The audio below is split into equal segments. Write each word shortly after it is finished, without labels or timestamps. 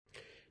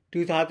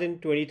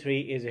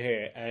2023 is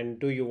here, and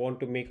do you want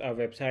to make a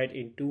website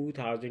in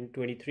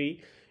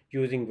 2023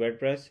 using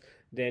WordPress?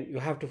 Then you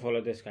have to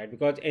follow this guide,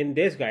 because in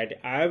this guide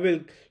I will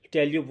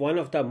tell you one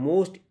of the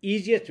most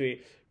easiest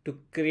way to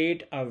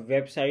create a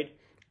website,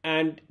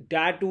 and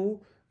that too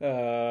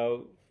uh,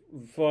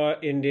 for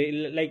in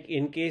the like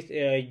in case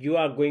you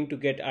are going to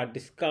get a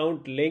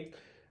discount link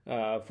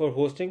for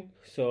hosting,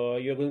 so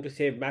you're going to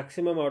save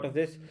maximum out of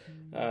this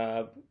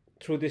uh,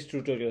 through this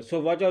tutorial. So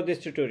watch out this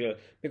tutorial,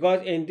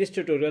 because in this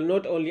tutorial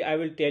not only I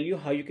will tell you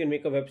how you can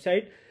make a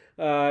website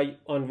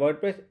on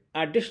WordPress,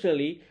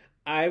 additionally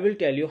I will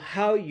tell you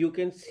how you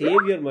can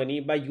save your money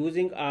by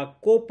using a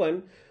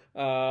coupon,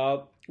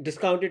 uh,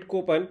 discounted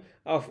coupon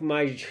of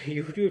my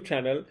YouTube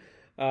channel.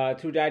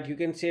 Through that you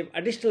can save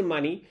additional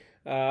money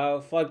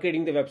for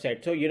creating the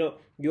website. So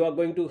you are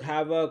going to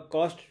have a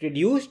cost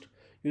reduced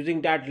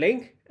using that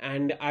link,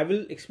 and I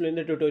will explain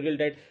the tutorial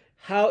that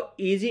how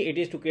easy it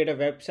is to create a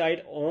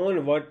website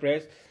on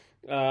WordPress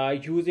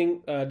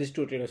using this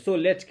tutorial. So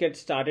let's get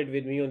started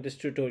with me on this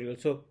tutorial.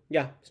 So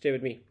yeah, stay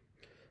with me.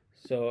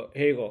 So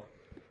here you go.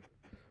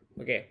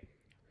 Okay,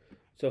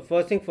 so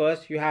first thing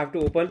first, you have to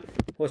open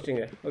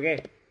Hostinger.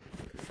 Okay,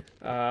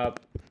 uh,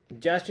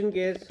 just in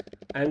case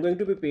I'm going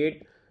to be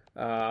paid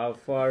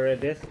for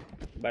this,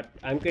 but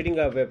I'm creating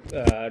a web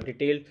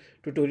detailed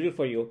tutorial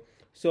for you.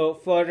 So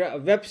for a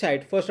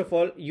website, first of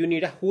all you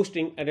need a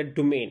hosting and a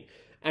domain,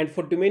 and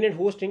for domain and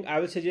hosting I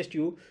will suggest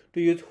you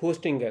to use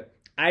Hostinger.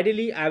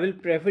 Ideally I will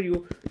prefer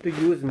you to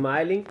use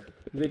my link,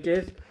 which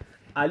is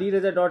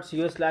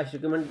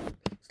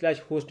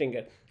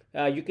aliraza.co/recommend/hostinger.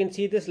 You can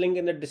see this link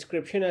in the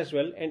description as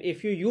well, and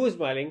if you use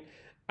my link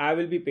I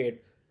will be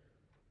paid,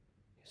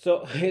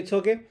 so it's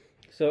okay.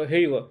 So here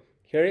you go,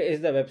 here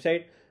is the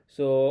website.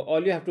 So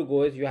all you have to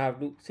go is you have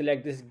to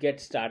select this get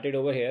started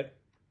over here.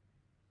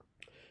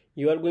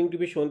 You are going to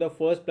be shown the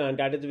first plan,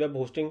 that is web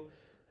hosting.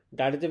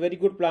 That is a very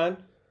good plan.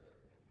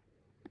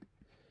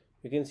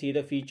 You can see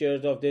the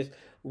features of this.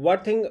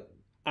 What thing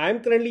I'm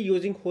currently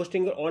using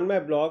Hostinger on my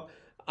blog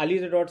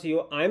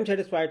aliraza.co. I'm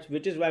satisfied,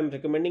 which is why I'm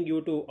recommending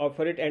you to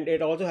offer it. And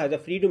it also has a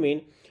free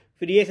domain,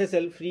 free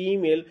SSL, free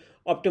email,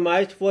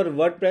 optimized for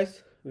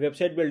WordPress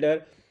website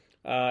builder.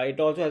 It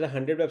also has a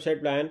 100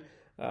 website plan,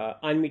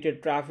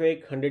 unmetered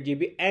traffic, 100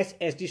 GB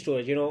SSD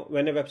storage.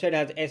 When a website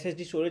has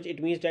SSD storage,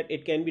 it means that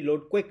it can be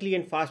loaded quickly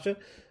and faster.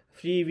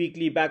 Free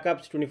weekly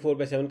backups,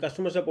 24/7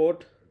 customer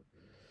support.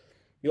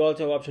 You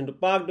also have option to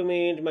park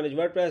domains, manage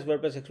WordPress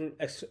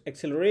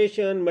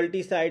acceleration,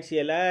 multi-site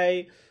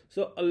CLI.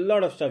 So a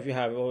lot of stuff you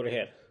have over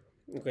here.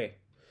 Okay,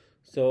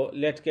 so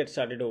let's get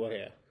started over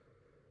here.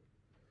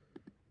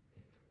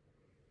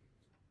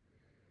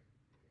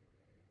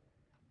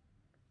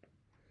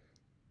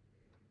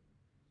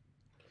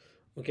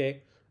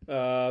 Okay,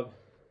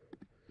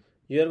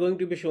 you are going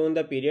to be shown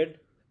the period.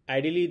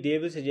 Ideally they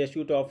will suggest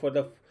you to opt for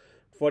the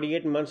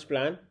 48 months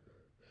plan,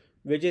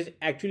 which is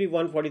actually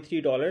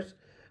 $143,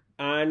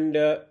 and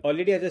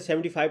already has a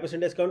 75%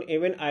 discount.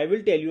 Even I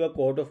will tell you a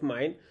code of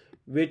mine,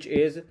 which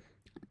is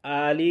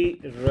Ali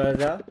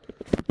Raza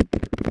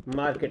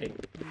Marketing.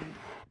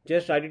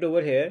 Just write it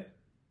over here,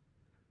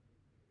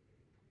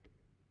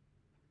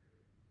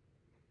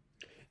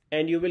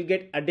 and you will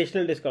get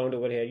additional discount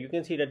over here. You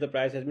can see that the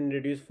price has been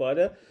reduced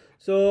further.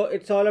 So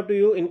it's all up to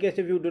you. In case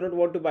if you do not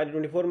want to buy the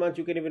 24 months,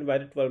 you can even buy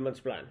the 12 months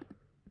plan.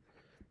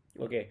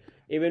 Okay,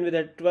 even with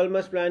a 12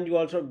 months plan you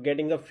also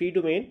getting a free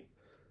domain.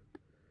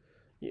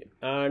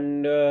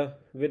 And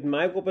with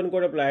my coupon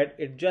code applied,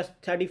 it's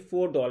just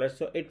 $34.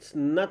 So it's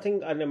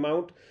nothing an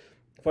amount.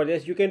 For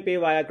this you can pay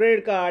via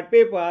credit card,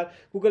 PayPal,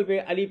 Google Pay,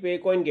 Alipay,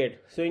 CoinGate.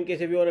 So in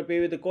case if you want to pay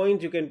with the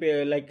coins, you can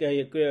pay like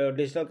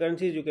digital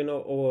currencies, you can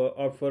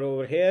opt for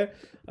over here.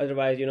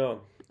 Otherwise,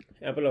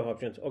 ample of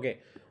options. Okay,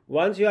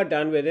 once you are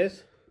done with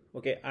this,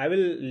 okay, I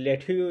will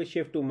let you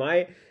shift to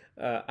my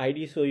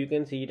ID, so you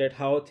can see that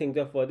how things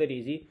are further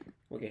easy.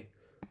 Okay,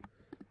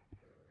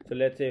 so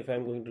let's say if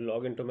I'm going to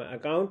log into my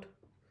account,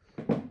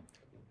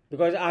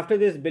 because after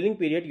this billing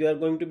period you are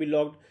going to be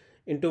logged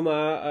into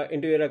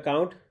into your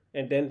account,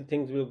 and then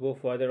things will go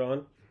further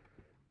on.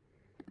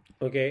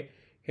 Okay,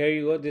 here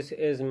you go, this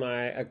is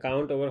my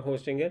account over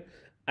Hostinger.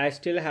 I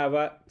still have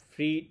a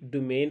free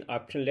domain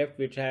option left,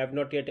 which I have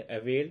not yet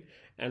availed.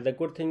 And the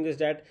good thing is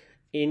that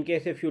in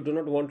case if you do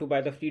not want to buy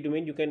the free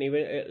domain, you can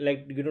even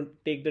like you don't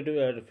take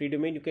the free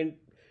domain, you can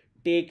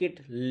take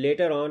it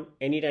later on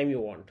anytime you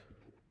want.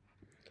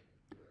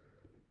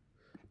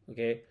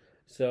 Okay,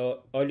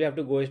 so all you have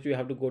to go is you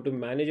have to go to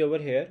manage over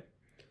here.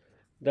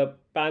 The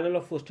panel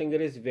of Hostinger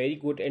is very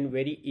good and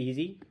very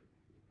easy.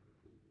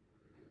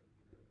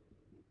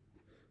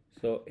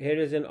 So here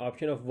is an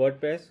option of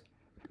WordPress.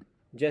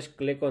 Just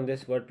click on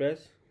this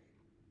WordPress.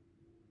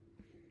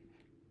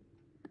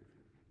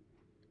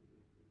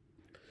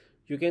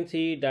 You can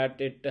see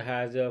that it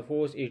has a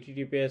force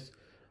HTTPS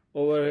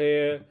over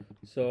here.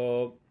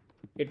 So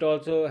it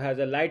also has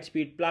a light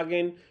speed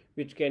plugin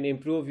which can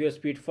improve your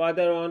speed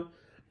further on.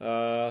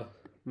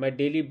 My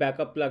daily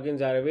backup plugins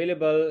are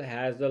available,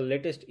 has the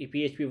latest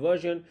PHP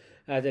version,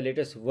 has the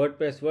latest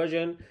WordPress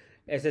version,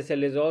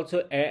 SSL is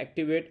also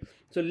activate.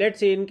 So let's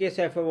say in case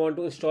if I want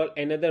to install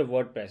another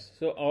WordPress,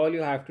 so all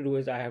you have to do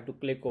is I have to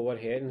click over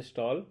here,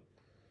 install,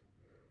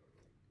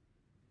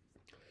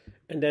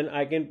 and then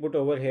I can put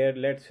over here,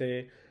 let's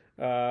say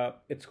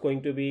it's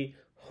going to be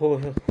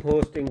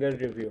hosting a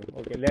review.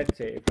 Okay, let's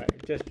say if I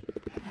just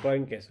for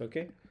in case,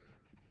 okay,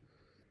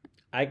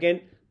 I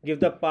can give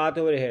the path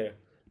over here.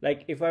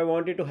 Like if I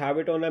wanted to have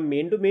it on a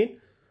main domain,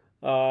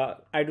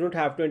 I do not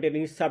have to enter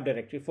any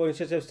subdirectory. For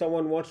instance, if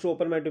someone wants to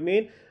open my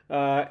domain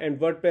and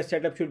WordPress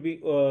setup should be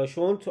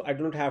shown, so I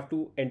don't have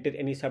to enter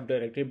any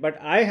subdirectory. But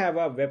I have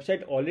a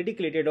website already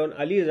created on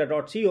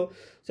aliza.co,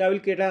 so I will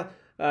create a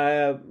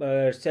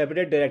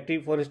separate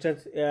directory. For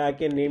instance, I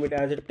can name it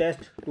as a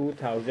test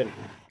 2000.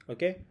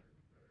 Okay.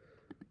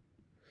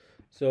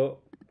 So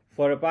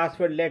for a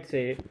password, let's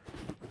say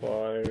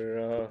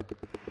for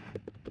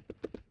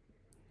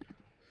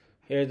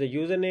here's the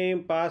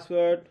username,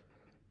 password.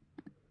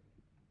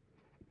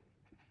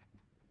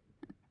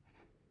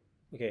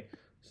 Okay,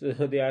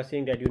 so they are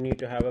saying that you need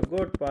to have a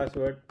good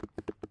password.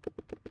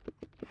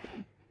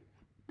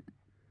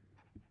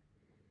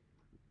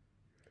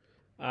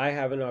 I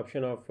have an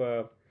option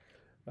of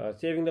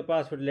saving the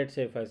password. Let's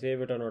say if I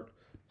save it or not.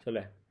 So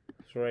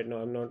right now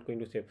I'm not going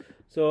to save.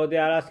 So they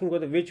are asking for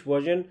the which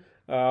version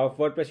of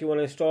WordPress you want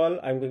to install.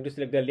 I'm going to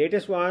select the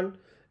latest one.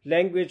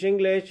 Language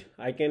English.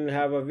 I can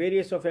have a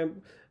various of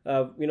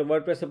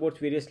WordPress supports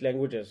various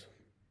languages.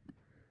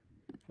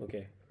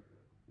 Okay.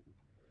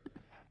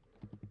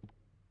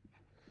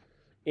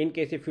 In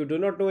case if you do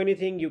not know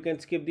anything, you can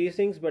skip these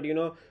things, but in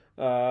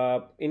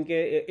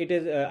case it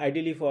is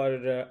ideally for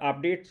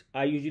updates.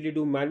 I usually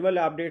do manual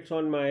updates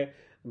on my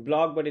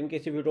blog, but in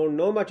case if you don't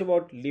know much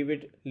about, leave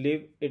it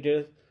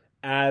is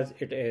as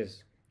it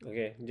is.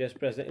 Okay, just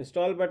press the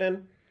install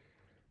button.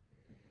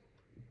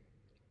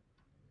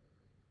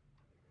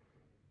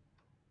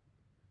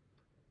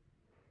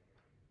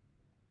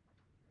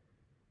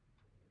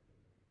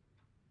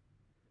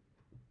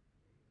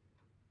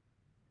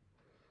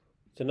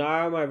 So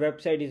now my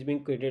website is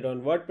being created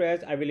on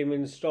WordPress. I will even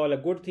install a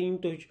good theme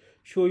to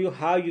show you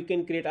how you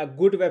can create a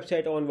good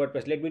website on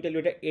WordPress. Let me tell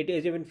you that it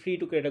is even free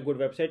to create a good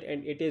website,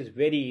 and it is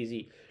very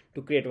easy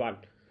to create one,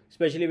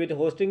 especially with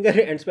Hostinger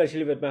and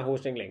especially with my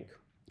hosting link.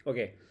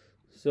 Okay,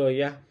 so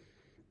yeah,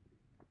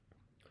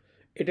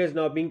 it is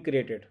now being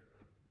created.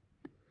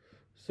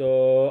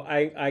 So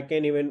I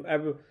can even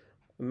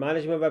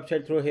manage my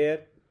website through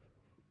here.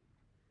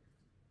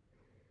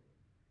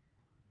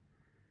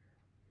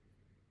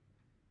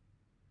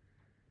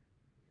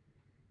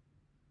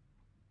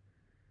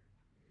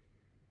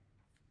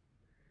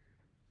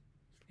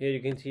 Here you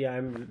can see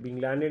I'm being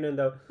landed in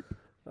the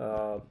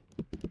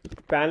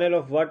panel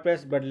of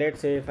WordPress. But let's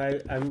say if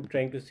I'm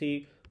trying to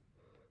see,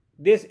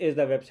 this is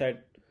the website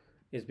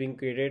is being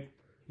created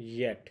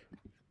yet.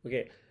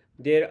 Okay,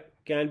 there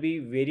can be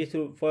various,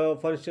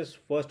 for instance,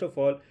 first of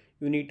all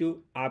you need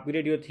to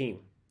upgrade your theme.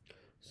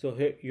 So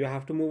here you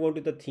have to move on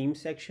to the theme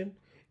section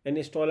and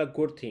install a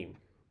good theme.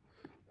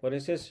 For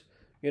instance,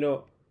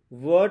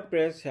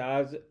 WordPress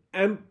has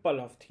ample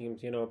of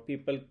themes.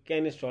 People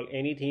can install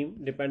any theme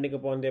depending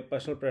upon their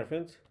personal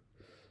preference.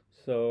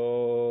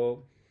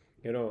 So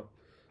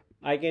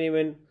I can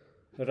even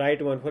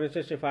write one. For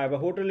instance, if I have a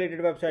hotel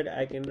related website,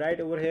 I can write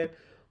over here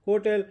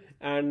hotel,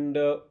 and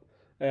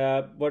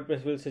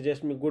WordPress will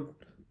suggest me good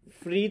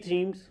free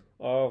themes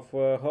of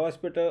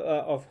hospital,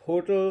 of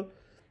hotel,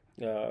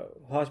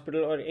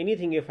 hospital, or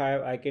anything. If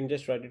I can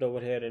just write it over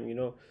here,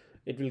 and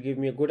it will give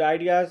me a good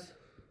ideas.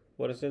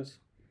 For instance,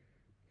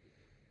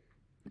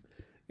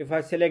 if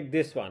I select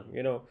this one,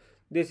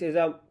 this is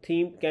a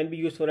theme, can be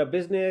used for a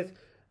business,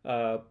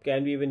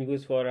 can be even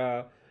used for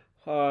a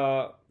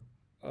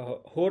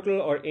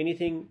hotel or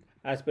anything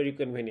as per your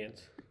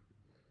convenience.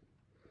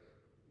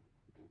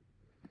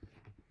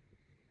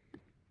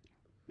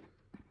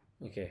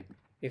 Okay,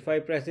 if I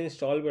press the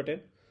install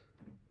button,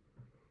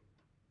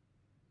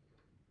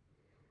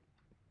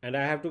 and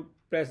I have to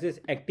press this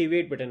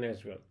activate button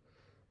as well.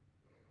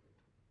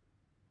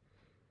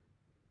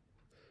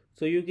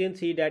 So you can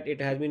see that it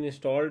has been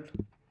installed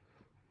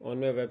on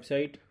my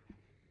website.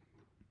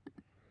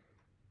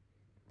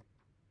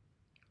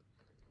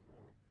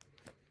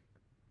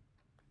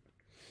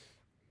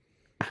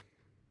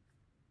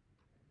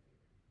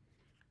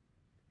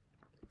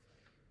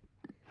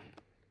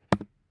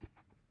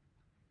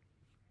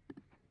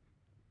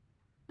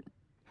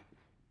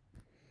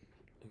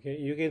 Okay,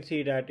 you can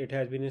see that it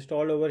has been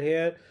installed over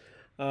here,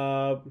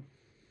 and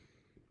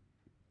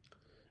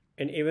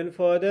even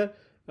further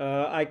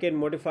I can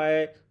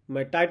modify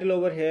my title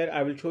over here.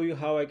 I will show you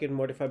how I can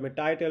modify my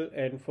title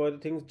and further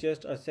things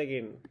just a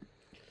second.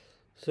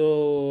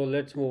 So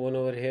let's move on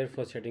over here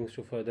for settings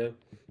to further.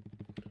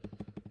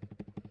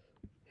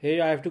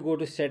 Here I have to go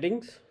to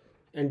settings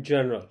and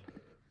general.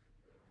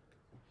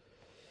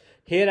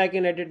 Here I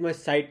can edit my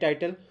site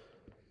title.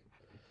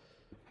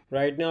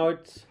 Right now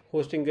it's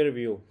hosting a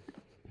review.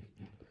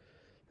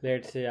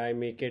 Let's say I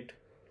make it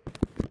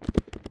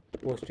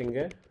hosting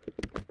a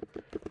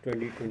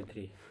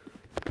 2023.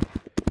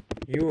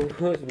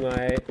 Use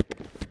my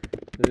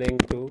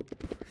link to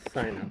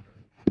sign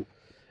up.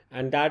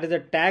 And that is a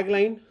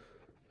tagline.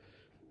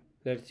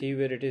 Let's see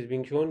where it is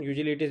being shown.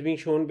 Usually it is being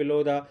shown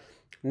below the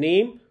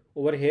name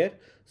over here.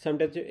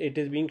 Sometimes it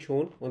is being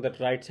shown on the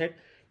right side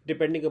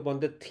depending upon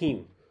the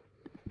theme.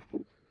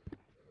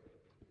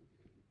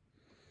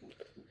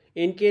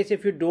 In case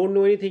if you don't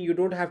know anything, you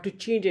don't have to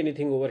change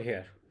anything over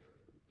here.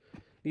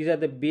 These are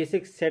the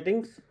basic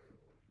settings.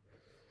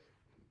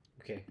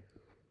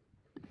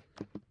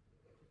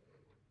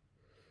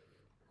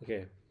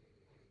 Okay.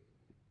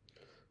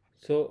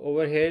 So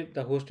over here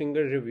the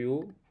Hostinger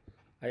review,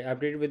 I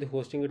updated with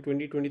Hostinger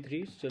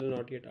 2023, still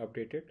not yet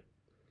updated.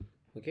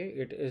 Okay,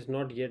 it is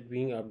not yet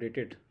being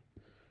updated.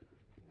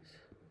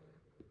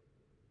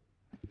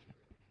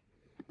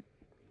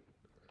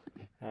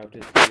 I have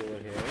to see over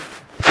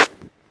here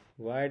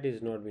why it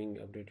is not being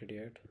updated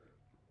yet.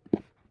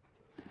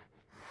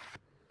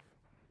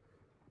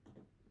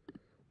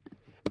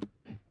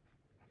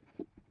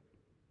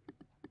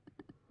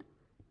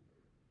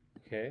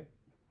 Okay,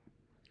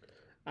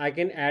 I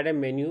can add a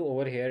menu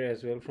over here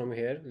as well from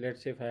here.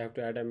 Let's say if I have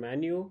to add a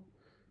menu.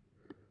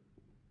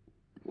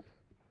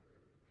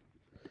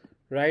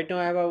 Right now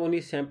I have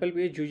only sample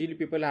page. Usually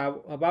people have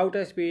about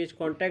us page,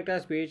 contact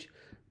us page.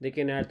 They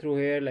can add through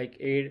here like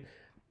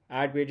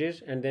add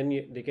pages, and then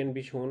they can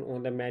be shown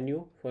on the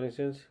menu. For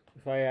instance,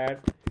 if I add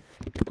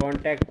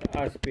contact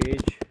us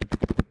page,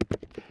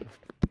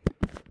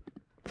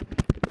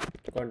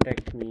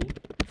 contact me,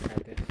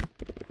 add this.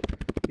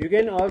 You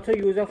can also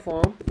use a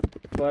form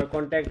for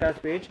contact us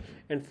page,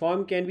 and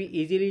form can be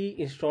easily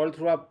installed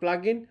through a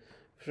plugin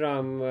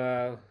from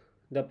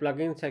the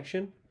plugin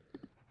section.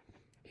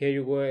 Here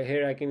you go.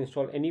 Here I can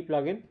install any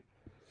plugin.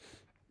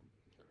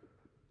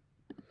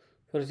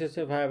 For instance,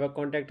 if I have a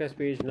contact us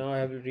page, now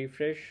I will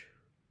refresh.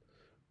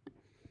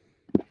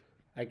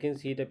 I can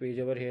see the page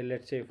over here.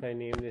 Let's say if I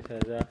name this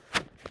as a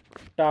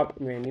top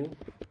menu.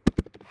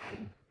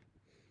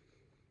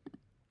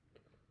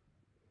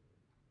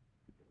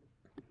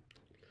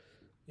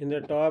 In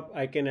the top,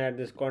 I can add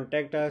this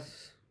contact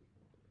us.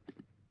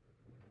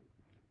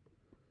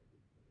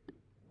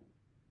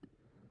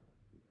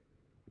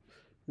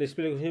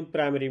 Display location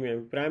primary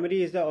menu.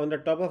 Primary is on the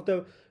top of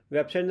the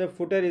website, and the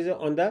footer is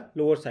on the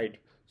lower side.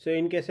 So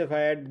in case if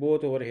I add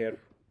both over here,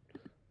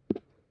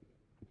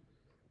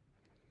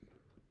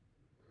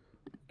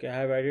 okay, I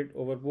have added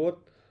over both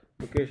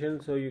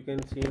locations. So you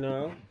can see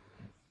now,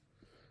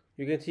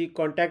 you can see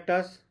contact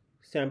us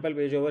sample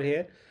page over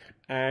here,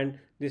 and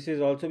this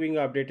is also being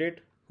updated.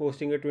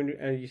 Hostinger 20,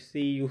 and you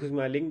see use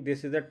my link.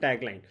 This is the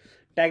tagline.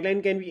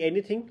 Tagline can be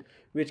anything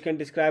which can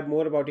describe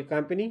more about your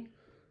company.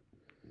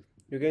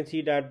 You can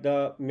see that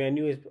the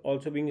menu is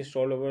also being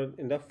installed over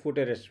in the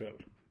footer as well.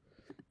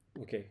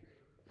 Okay,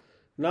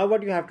 now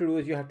what you have to do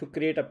is you have to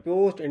create a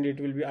post, and it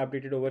will be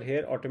updated over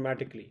here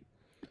automatically.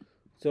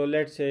 So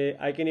let's say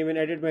I can even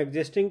edit my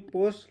existing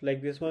post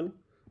like this one.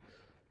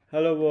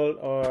 Hello world,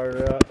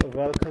 or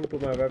welcome to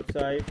my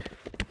website.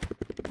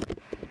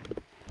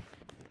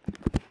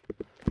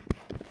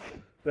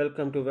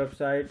 Welcome to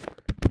website.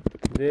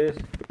 This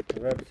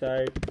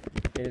website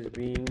is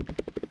being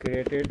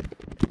created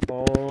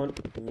on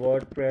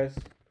WordPress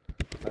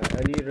by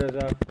Ali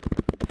Raza.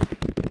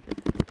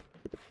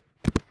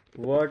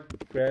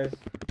 WordPress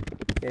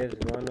is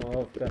one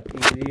of the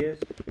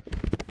easiest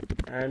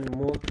and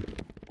most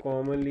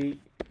commonly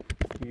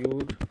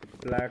used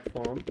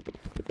platform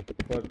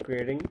for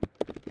creating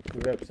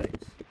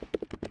websites.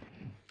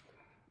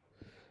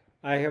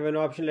 I have an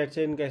option, let's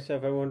say in case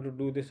if I want to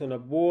do this on a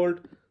bold,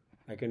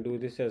 I can do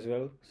this as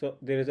well. So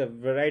there is a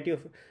variety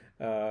of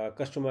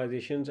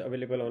customizations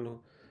available on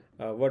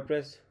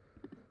WordPress.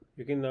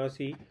 You can now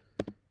see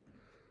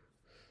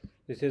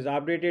this is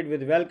updated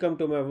with welcome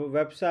to my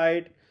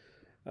website.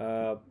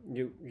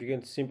 You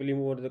can simply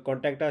move to the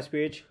contact us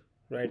page.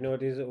 Right now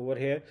it is over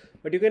here,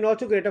 but you can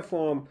also create a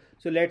form.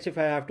 So let's say if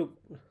I have to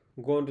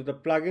go into the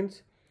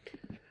plugins,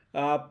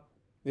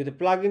 with the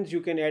plugins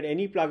you can add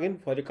any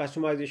plugin for the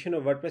customization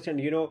of WordPress, and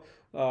you know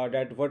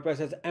that WordPress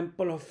has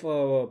ample of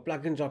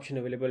plugins option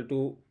available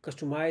to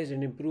customize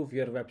and improve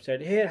your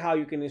website. Here how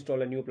you can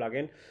install a new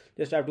plugin,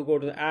 just have to go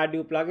to the add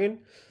new plugin.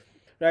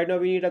 Right now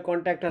we need a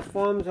contact us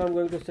form, so I'm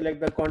going to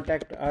select the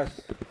contact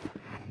us.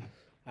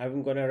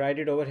 I'm going to write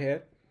it over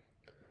here,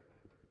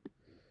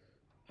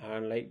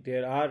 and like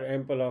there are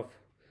ample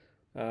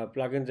of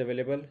plugins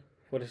available.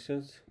 For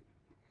instance,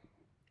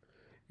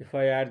 if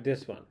I add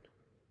this one,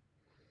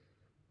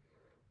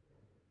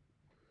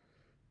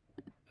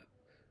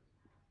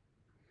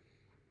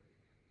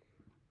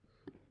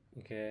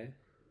 okay,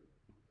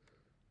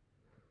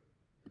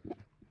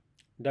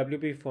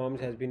 WP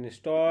forms has been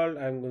installed.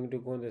 I'm going to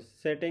go in the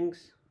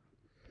settings.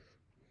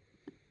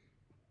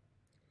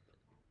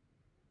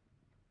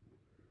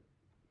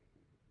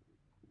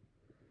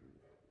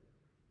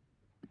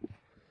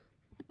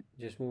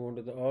 Just move on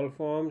to the all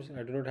forms.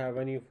 I do not have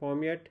any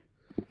form yet,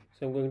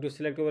 so I'm going to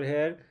select over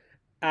here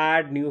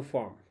add new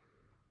form.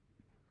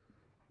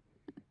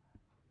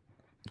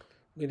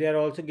 They are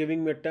also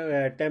giving me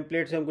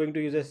templates. I'm going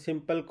to use a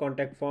simple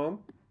contact form.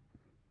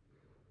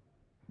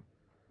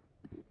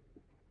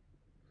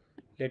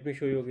 let me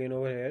show you again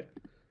over here.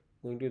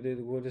 Going to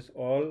go this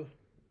all,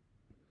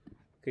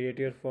 create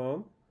your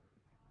form,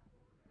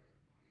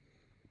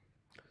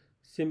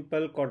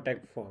 simple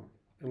contact form.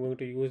 I'm going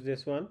to use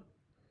this one,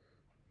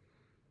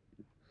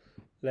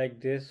 like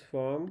this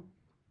form,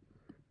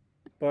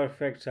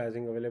 perfect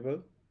sizing available.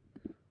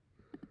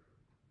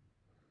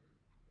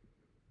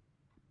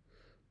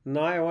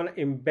 Now I want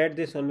to embed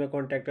this on my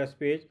contact us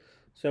page,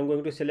 so I'm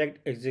going to select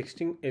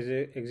existing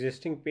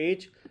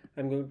page.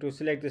 I'm going to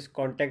select this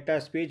contact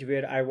us page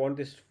where I want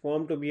this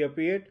form to be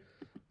appeared.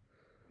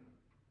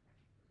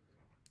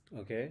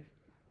 Okay,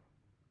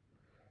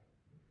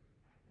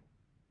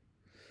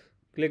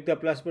 click the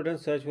plus button,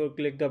 search for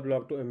click the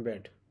block to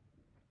embed.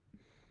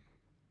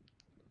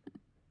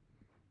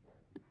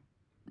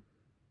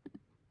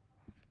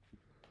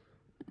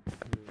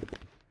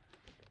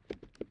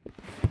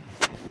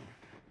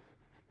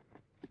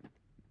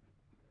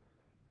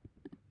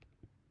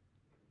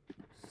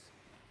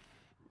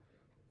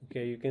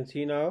 Okay, you can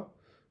see now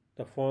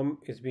the form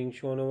is being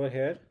shown over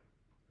here,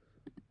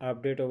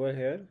 update over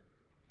here.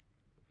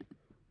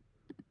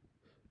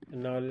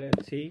 And now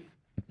let's see.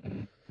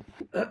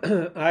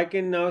 I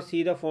can now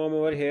see the form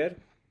over here.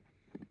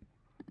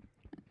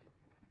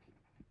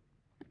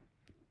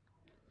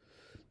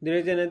 There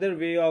is another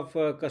way of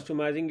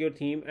customizing your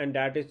theme, and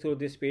that is through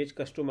this page,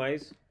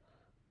 customize.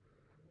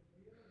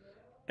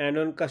 And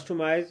on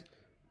customize,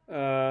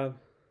 uh,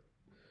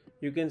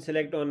 you can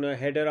select on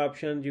header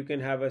options. You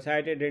can have a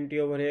site identity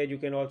over here. You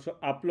can also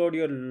upload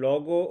your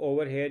logo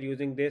over here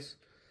using this.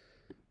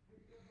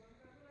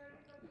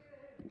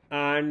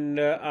 And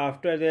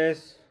after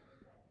this,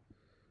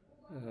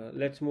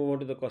 let's move on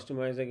to the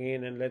customize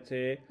again, and let's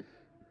say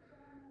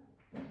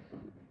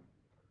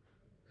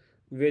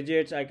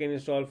widgets. I can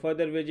install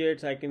further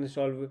widgets. I can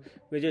install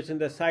widgets in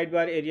the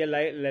sidebar area,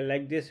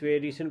 like this way,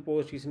 recent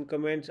posts, recent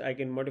comments. I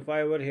can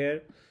modify over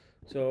here.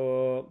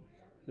 So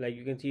like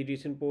you can see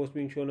recent posts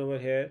being shown over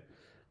here,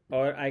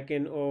 or I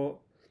can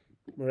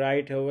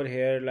write over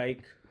here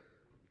like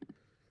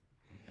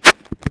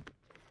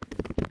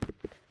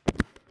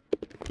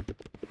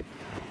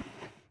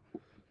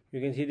you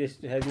can see this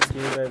has been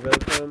changed by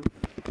welcome,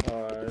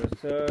 or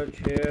search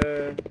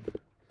here.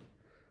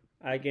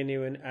 I can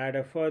even add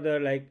a further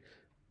like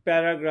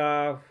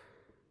paragraph,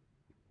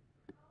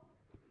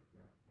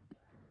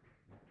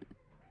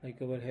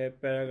 like over here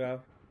paragraph,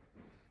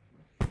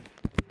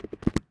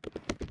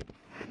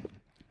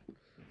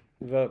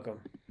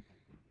 welcome.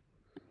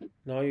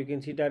 Now you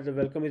can see that the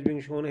welcome is being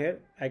shown here.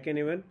 I can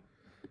even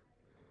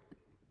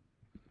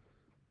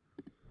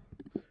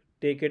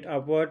take it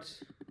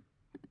upwards.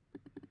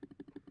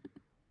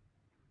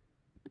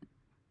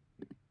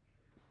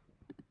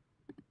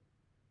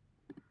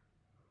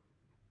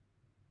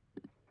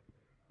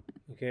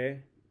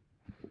 Okay,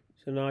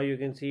 so now you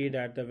can see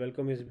that the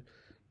welcome is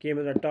came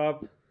at the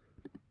top.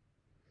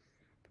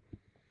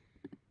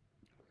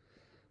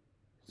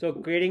 So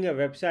creating a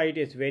website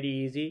is very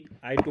easy.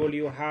 I told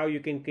you how you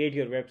can create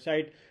your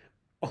website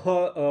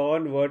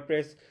on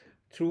WordPress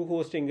through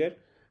Hostinger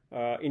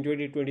in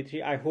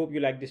 2023. I hope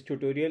you like this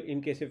tutorial.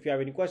 In case if you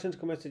have any questions,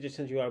 comments,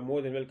 suggestions, you are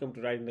more than welcome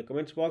to write in the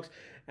comments box.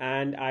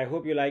 And I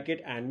hope you like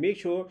it. And make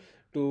sure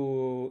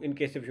to, in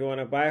case if you want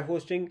to buy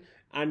hosting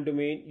and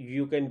domain,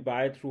 you can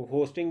buy through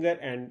Hostinger.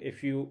 And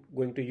if you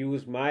going to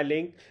use my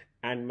link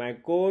and my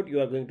code,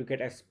 you are going to get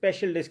a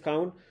special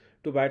discount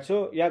to buy it.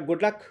 So yeah,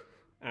 good luck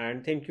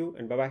and thank you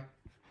and bye bye.